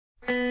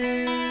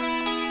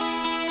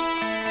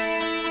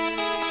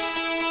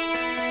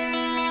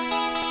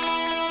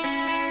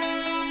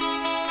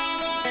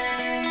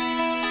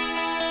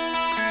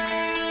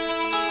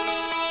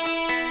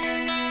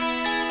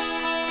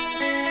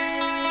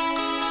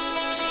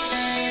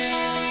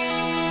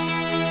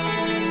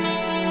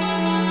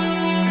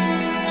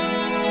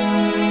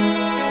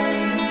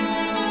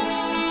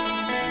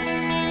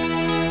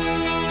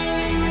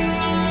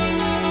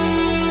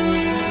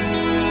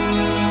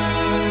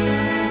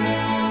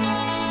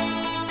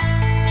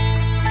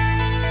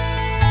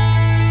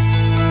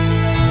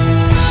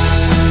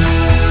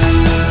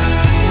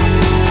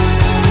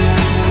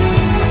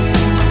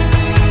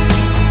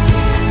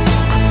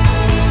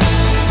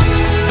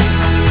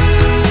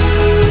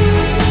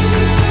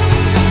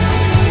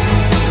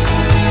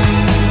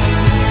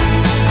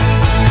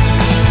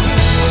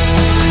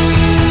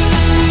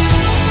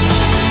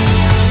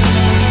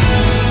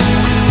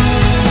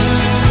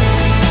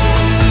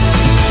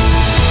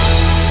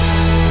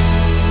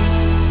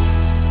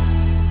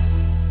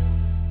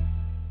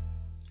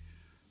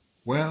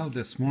Well,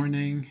 this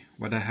morning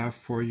what I have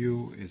for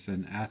you is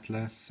an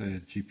Atlas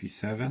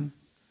GP7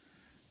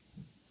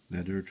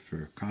 lettered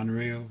for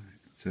Conrail.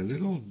 It's a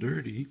little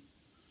dirty,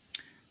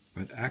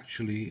 but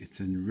actually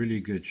it's in really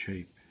good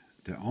shape.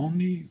 The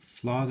only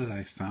flaw that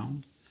I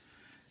found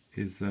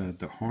is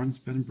the horn's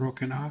been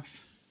broken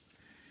off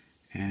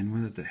and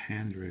one of the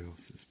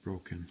handrails is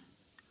broken.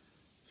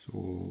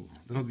 So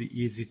that'll be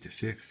easy to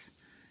fix.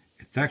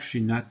 It's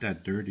actually not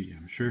that dirty.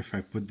 I'm sure if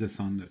I put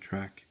this on the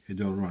track,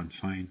 it'll run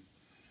fine.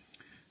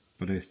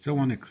 But I still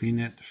want to clean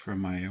it for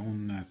my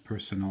own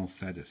personal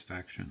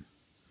satisfaction.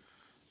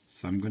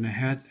 So I'm going to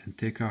head and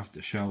take off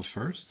the shell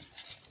first.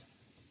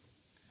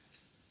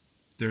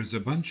 There's a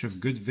bunch of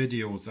good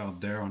videos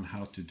out there on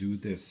how to do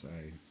this.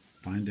 I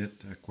find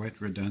it quite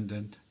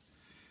redundant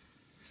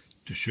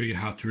to show you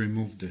how to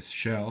remove the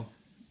shell.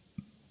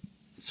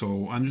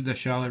 So under the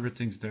shell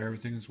everything's there,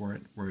 everything's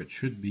where it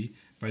should be.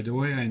 By the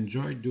way, I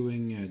enjoy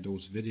doing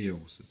those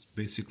videos. It's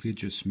basically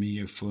just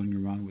me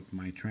fooling around with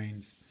my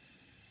trains.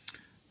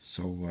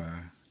 So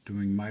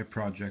doing my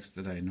projects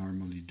that I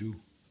normally do.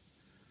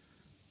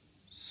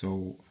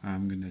 So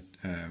I'm gonna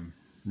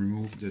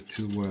remove the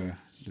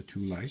two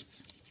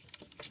lights.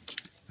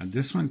 And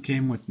this one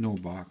came with no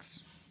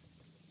box.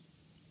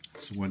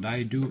 So what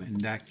I do in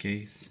that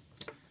case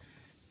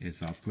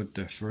is I'll put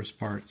the first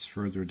parts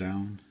further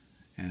down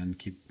and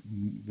keep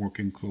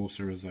working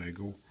closer as I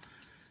go.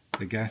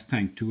 The gas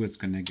tank too, it's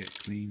gonna get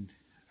cleaned.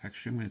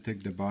 Actually, I'm gonna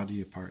take the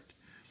body apart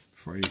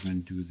before I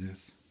even do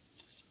this.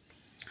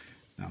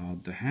 Now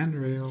the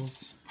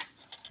handrails,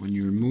 when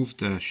you remove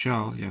the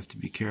shell, you have to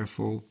be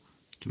careful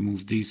to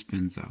move these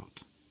pins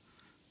out.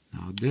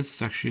 Now this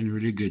is actually in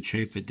really good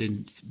shape. It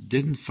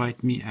didn't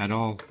fight me at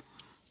all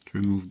to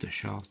remove the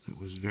shells. It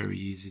was very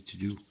easy to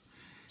do.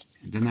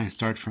 And then I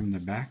start from the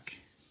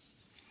back.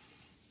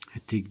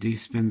 I take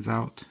these pins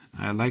out.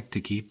 I like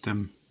to keep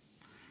them.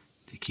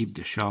 They keep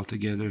the shell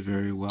together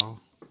very well.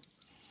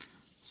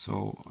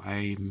 So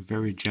I'm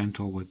very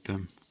gentle with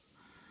them.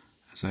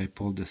 As I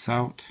pull this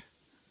out,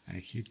 I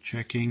keep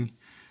checking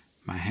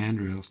my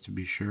handrails to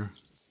be sure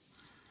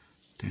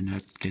they're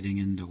not getting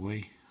in the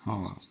way.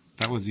 Oh,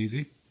 that was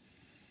easy.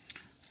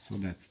 So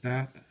that's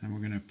that. And we're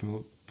going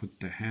to put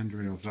the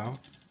handrails out.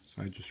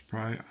 So I just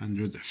pry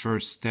under the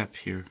first step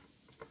here.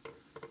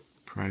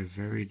 Pry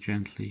very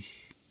gently.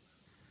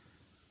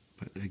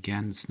 But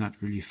again, it's not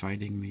really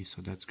fighting me,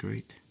 so that's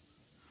great.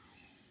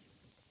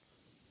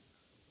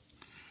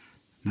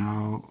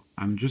 Now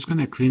I'm just going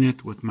to clean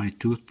it with my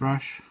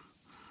toothbrush.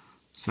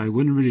 So I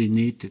wouldn't really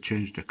need to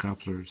change the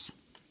couplers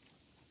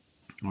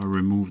or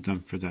remove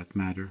them for that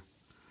matter.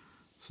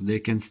 So they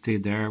can stay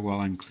there while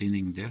I'm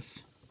cleaning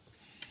this.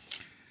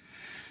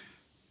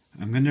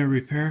 I'm going to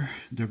repair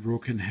the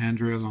broken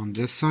handrail on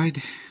this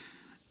side,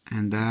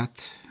 and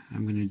that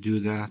I'm going to do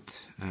that.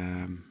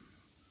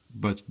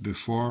 But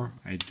before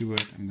I do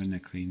it, I'm going to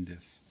clean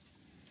this.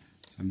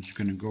 So I'm just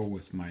going to go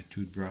with my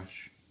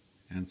toothbrush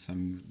and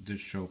some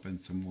dish soap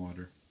and some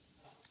water.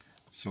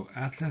 So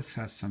Atlas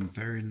has some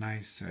very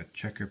nice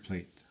checker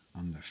plate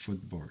on the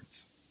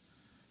footboards.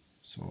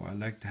 So I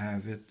like to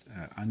have it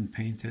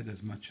unpainted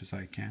as much as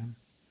I can.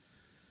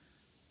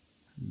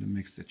 It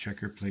makes the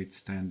checker plate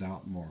stand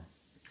out more.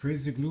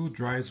 Crazy glue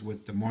dries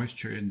with the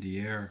moisture in the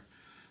air,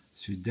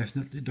 so you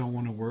definitely don't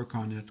want to work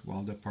on it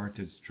while the part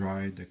is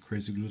dry. The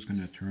crazy glue is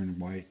going to turn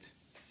white.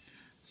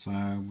 So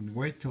I'm going to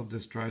wait till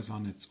this dries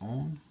on its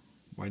own.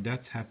 While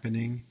that's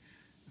happening,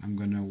 I'm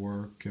going to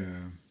work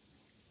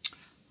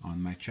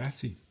on my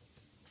chassis.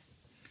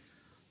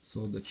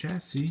 So the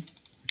chassis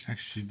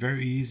actually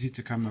very easy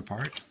to come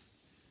apart.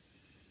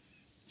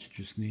 You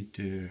just need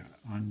to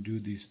undo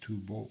these two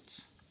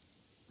bolts.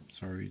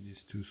 Sorry,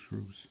 these two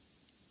screws.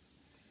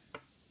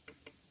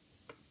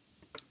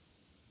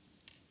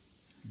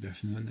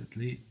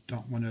 Definitely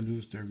don't want to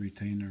lose the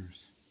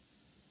retainers.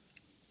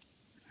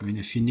 I mean,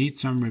 if you need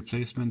some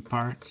replacement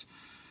parts,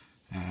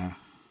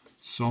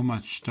 so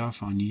much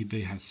stuff on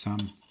eBay has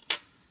some,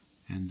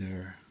 and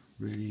they're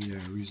really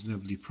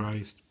reasonably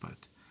priced.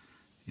 But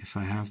if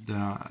I have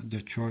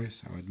the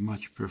choice, I would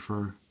much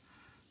prefer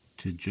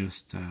to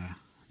just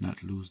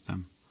not lose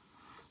them.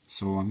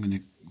 So I'm going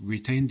to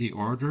retain the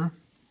order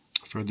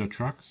for the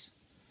trucks.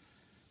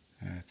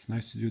 It's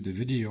nice to do the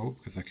video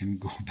because I can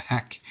go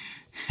back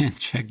and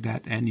check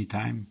that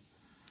anytime.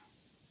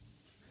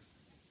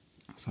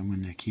 So I'm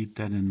going to keep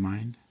that in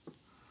mind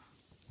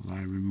while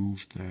I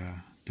remove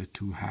the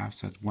two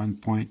halves. At one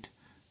point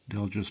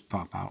they'll just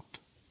pop out,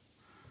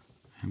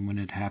 and when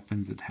it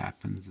happens, it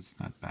happens. It's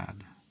not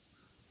bad.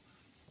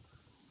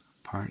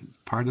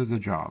 Part of the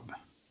job.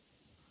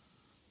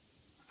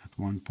 At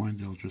one point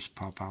they'll just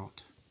pop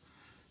out,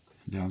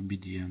 and that'll be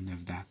the end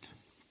of that.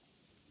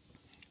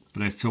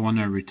 But I still want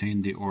to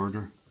retain the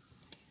order.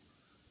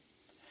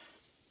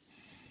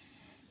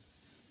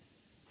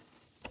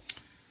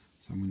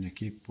 So I'm going to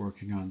keep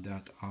working on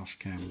that off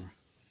camera.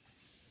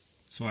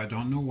 So I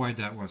don't know why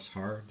that was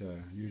hard.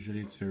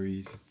 Usually it's very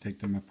easy to take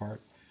them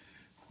apart.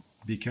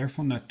 Be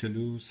careful not to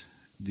lose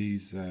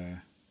these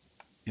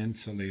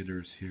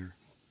insulators here.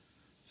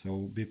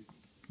 So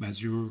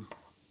As you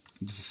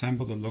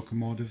disassemble the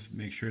locomotive,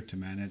 make sure to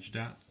manage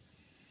that.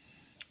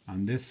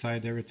 On this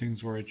side,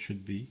 everything's where it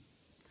should be.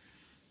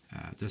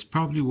 This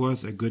probably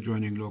was a good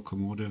running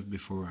locomotive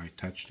before I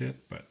touched it,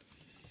 but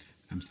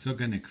I'm still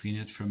going to clean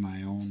it for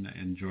my own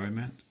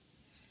enjoyment.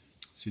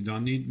 So you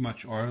don't need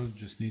much oil,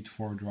 just need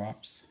 4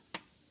 drops.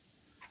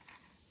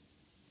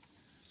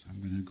 So I'm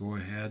going to go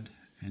ahead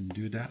and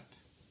do that.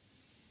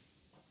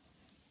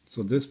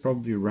 So this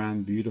probably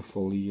ran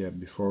beautifully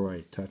before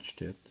I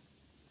touched it,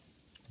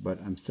 but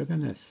I'm still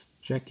going to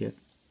check it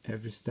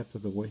every step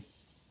of the way,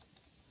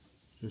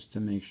 just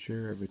to make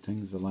sure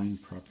everything's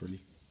aligned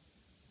properly.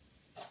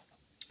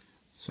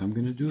 So I'm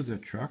going to do the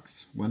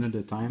trucks one at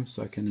a time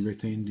so I can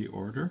retain the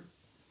order.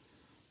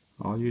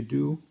 All you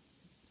do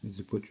is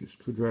you put your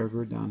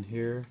screwdriver down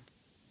here,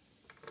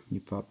 you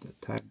pop the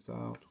tabs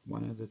out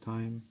one at a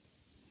time,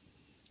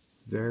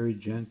 very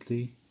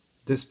gently.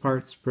 This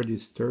part's pretty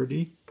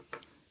sturdy,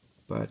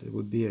 but it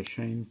would be a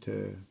shame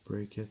to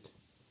break it.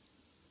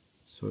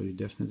 So you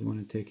definitely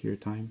want to take your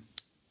time.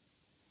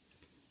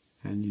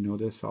 And you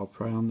notice I'll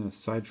pry on the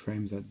side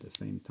frames at the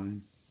same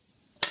time.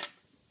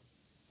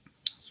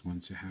 So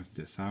once you have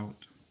this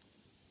out,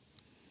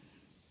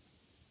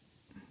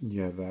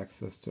 you have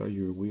access to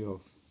your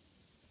wheels.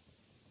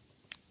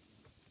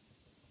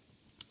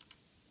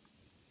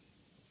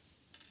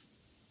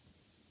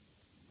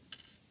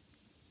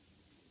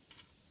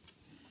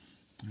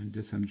 And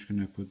this, I'm just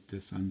going to put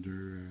this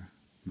under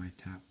my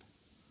tap.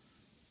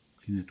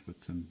 Clean it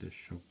with some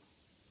dish soap.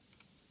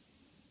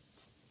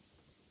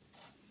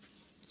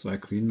 So I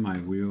cleaned my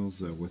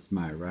wheels with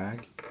my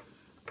rag.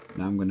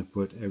 Now I'm going to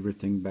put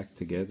everything back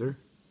together.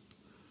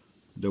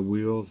 The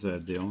wheels,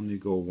 they only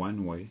go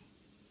one way.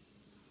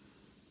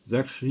 There's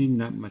actually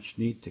not much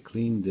need to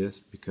clean this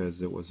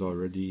because it was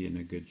already in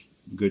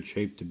a good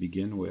shape to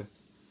begin with.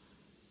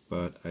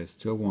 But I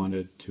still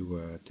wanted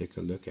to take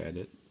a look at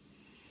it.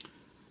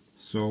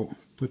 So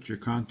put your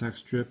contact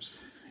strips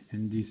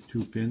in these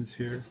 2 pins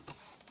here.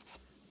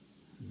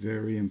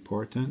 Very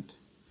important.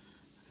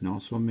 And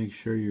also make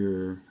sure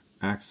your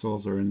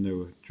axles are in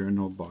the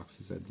journal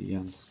boxes at the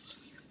end.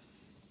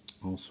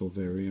 Also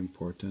very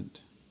important.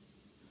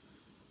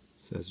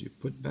 It says you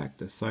put back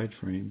the side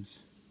frames,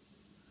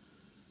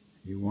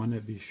 you want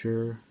to be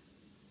sure,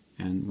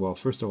 and well,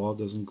 first of all, it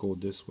doesn't go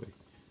this way.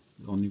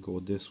 It only go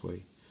this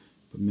way.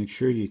 But make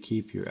sure you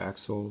keep your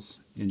axles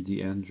in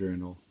the end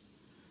journal.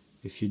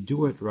 If you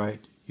do it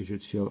right, you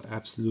should feel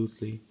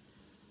absolutely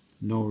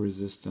no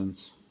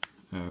resistance,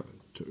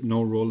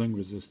 no rolling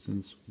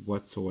resistance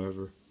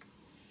whatsoever.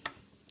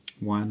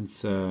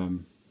 Once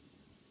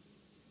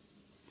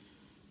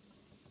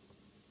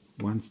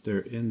they're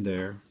in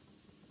there,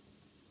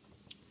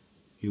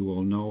 you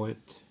will know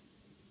it.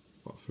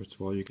 Well, first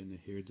of all, you're going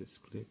to hear this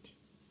click,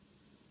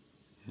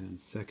 and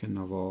second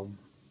of all,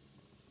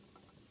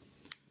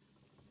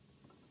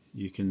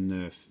 you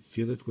can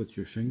feel it with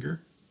your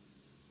finger,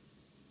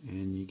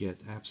 and you get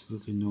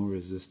absolutely no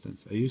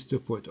resistance. I used to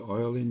put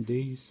oil in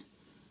these,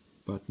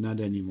 but not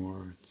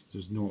anymore.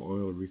 There's no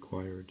oil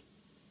required.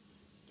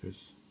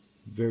 There's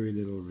very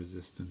little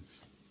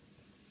resistance.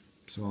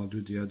 So I'll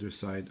do the other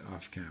side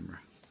off camera.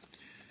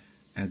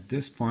 At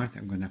this point,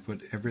 I'm going to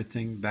put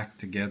everything back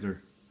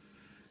together.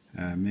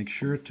 Make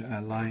sure to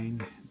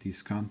align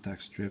these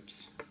contact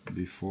strips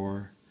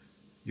before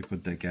you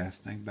put the gas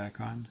tank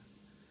back on.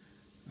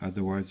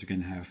 Otherwise, you're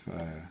going to have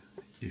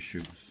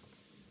issues.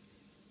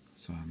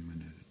 So I'm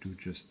going to do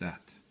just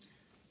that.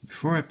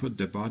 Before I put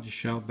the body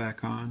shell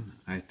back on,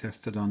 I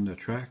tested on the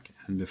track.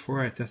 And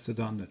before I tested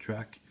on the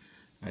track,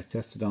 I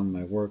tested on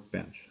my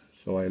workbench.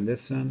 So I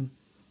listen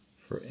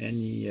for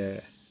any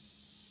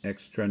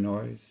extra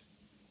noise,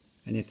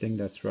 anything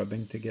that's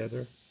rubbing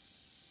together.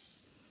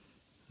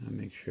 I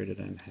make sure that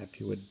I'm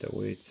happy with the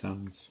way it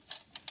sounds.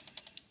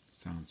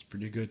 Sounds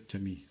pretty good to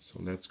me. So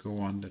let's go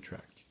on the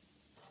track.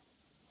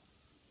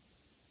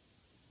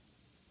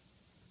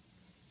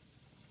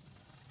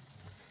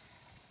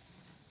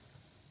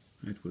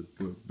 It would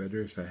work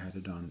better if I had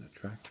it on the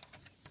track.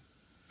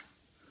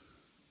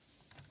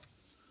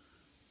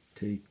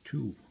 Take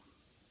 2.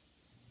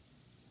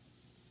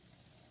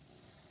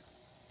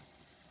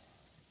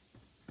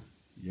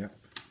 Yep,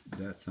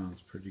 that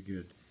sounds pretty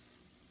good.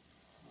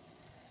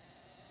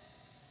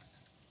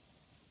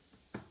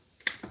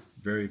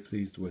 Very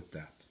pleased with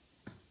that.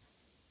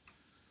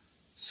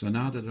 So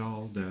now that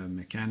all the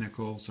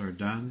mechanicals are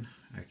done,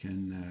 I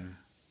can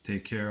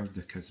take care of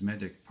the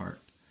cosmetic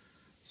part.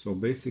 So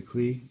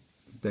basically,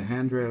 the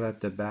handrail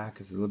at the back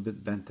is a little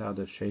bit bent out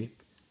of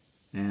shape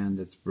and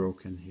it's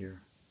broken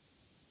here.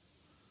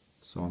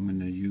 So I'm going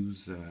to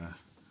use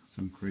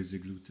some crazy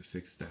glue to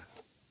fix that.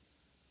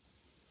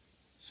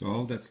 So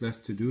all that's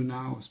left to do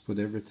now is put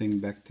everything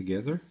back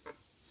together.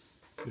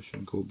 It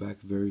should go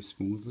back very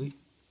smoothly.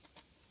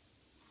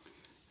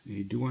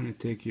 You do want to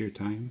take your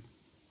time.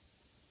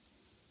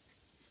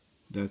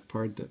 That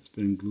part that's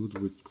been glued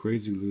with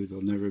crazy glue,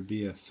 it'll never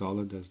be as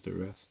solid as the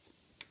rest.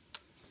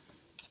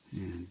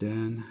 And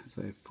then as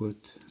I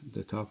put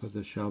the top of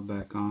the shell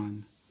back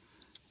on,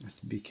 I have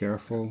to be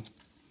careful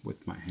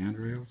with my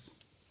handrails.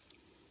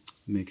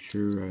 Make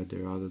sure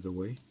they're out of the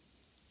way.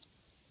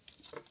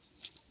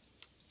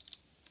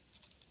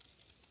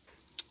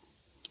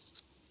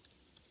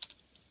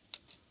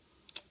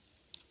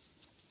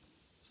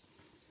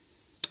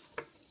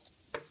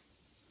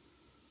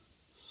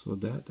 So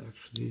that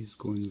actually is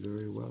going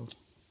very well.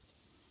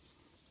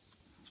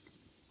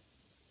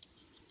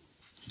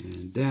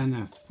 And then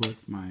I've put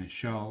my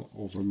shell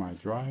over my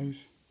drive.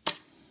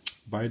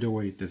 By the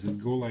way, does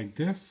it go like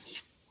this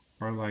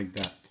or like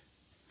that?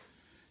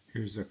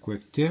 Here's a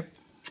quick tip.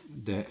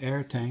 The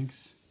air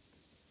tanks,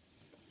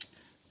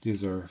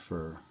 these are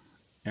for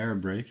air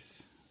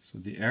brakes. So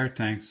the air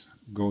tanks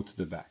go to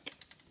the back.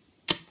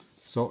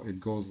 So it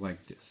goes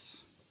like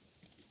this.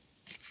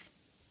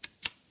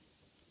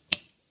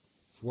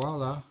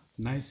 Voila,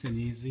 nice and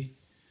easy.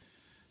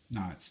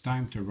 Now it's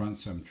time to run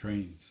some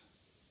trains.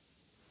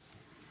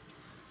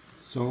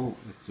 So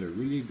it's a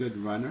really good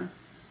runner.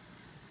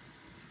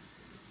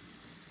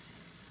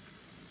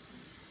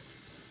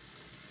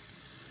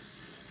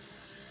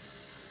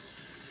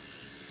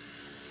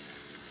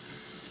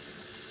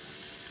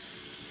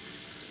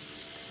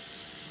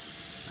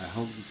 I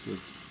hope this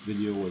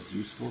video was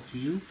useful to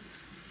you.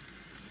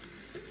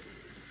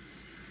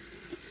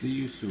 See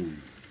you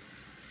soon.